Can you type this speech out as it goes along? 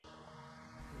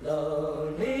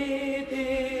Lonely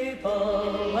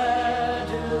people, where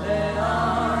do they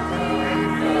all go?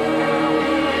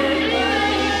 Lonely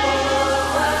people,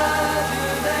 where do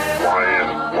they all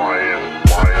go?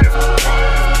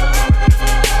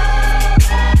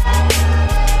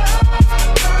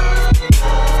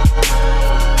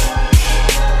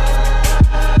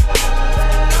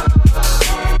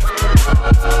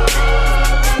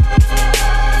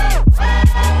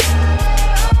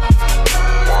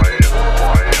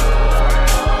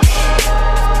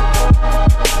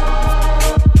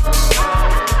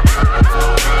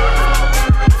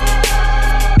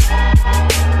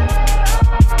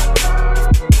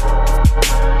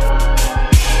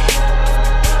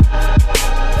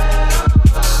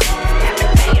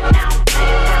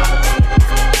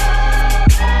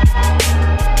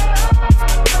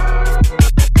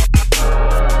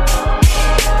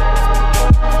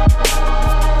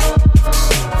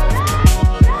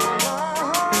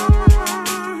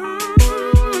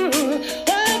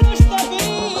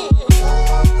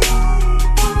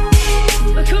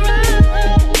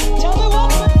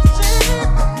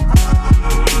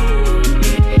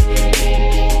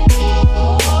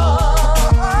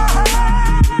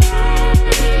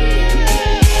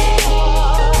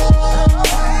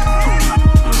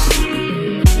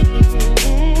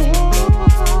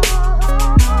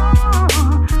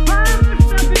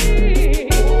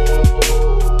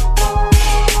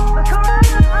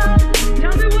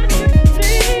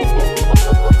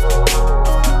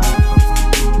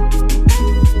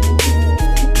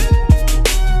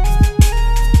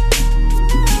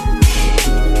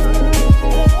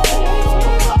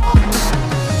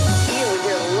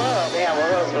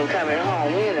 Coming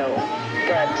home,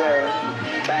 but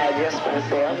by just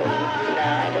myself, and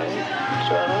now I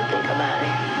don't think about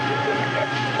it.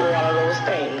 One of those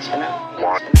things,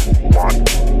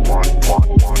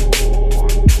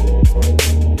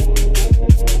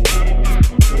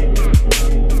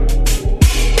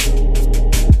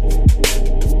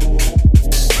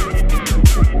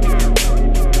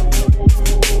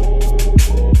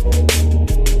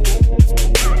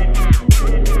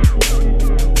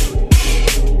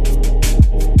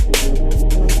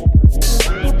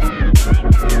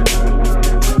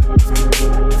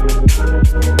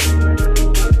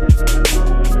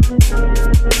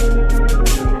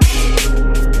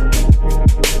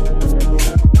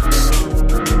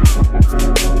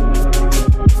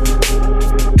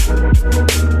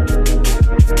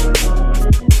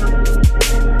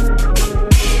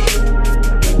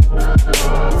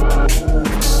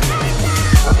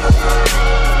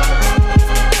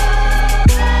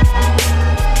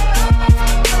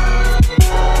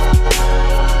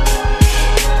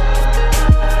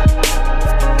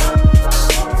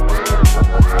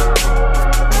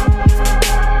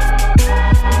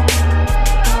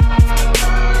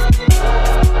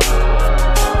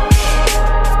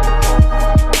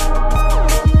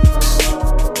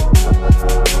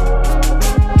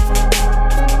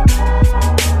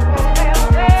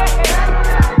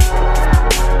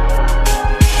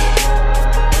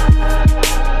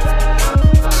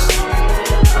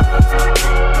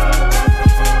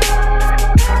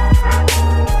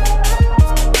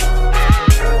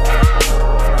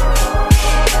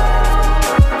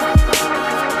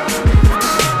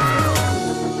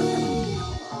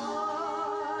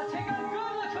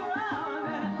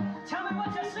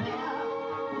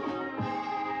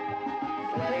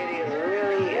 Well, it is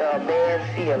really a bad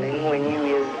feeling when you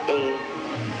is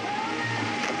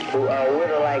a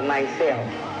widow like myself,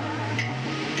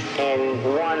 and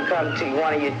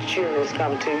one of your children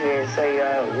come to you and say,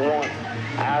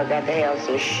 I got to have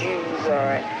some shoes,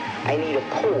 or I need a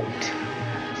coat,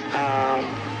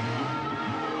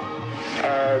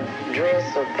 a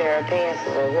dress, or pair of pants,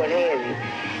 or what have you,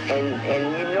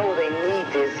 and you know they need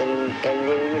this, and then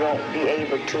you don't be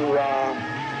able to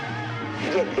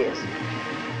get this.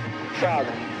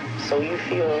 Father, so you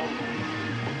feel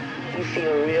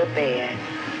real bad.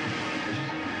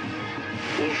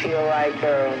 You feel like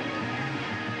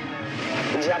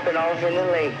jumping off in the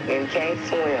lake and can't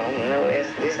swim.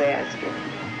 It's asking.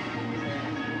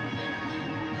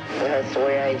 That's the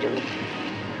way I do.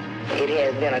 It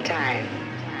has been a time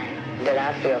that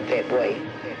I felt that way.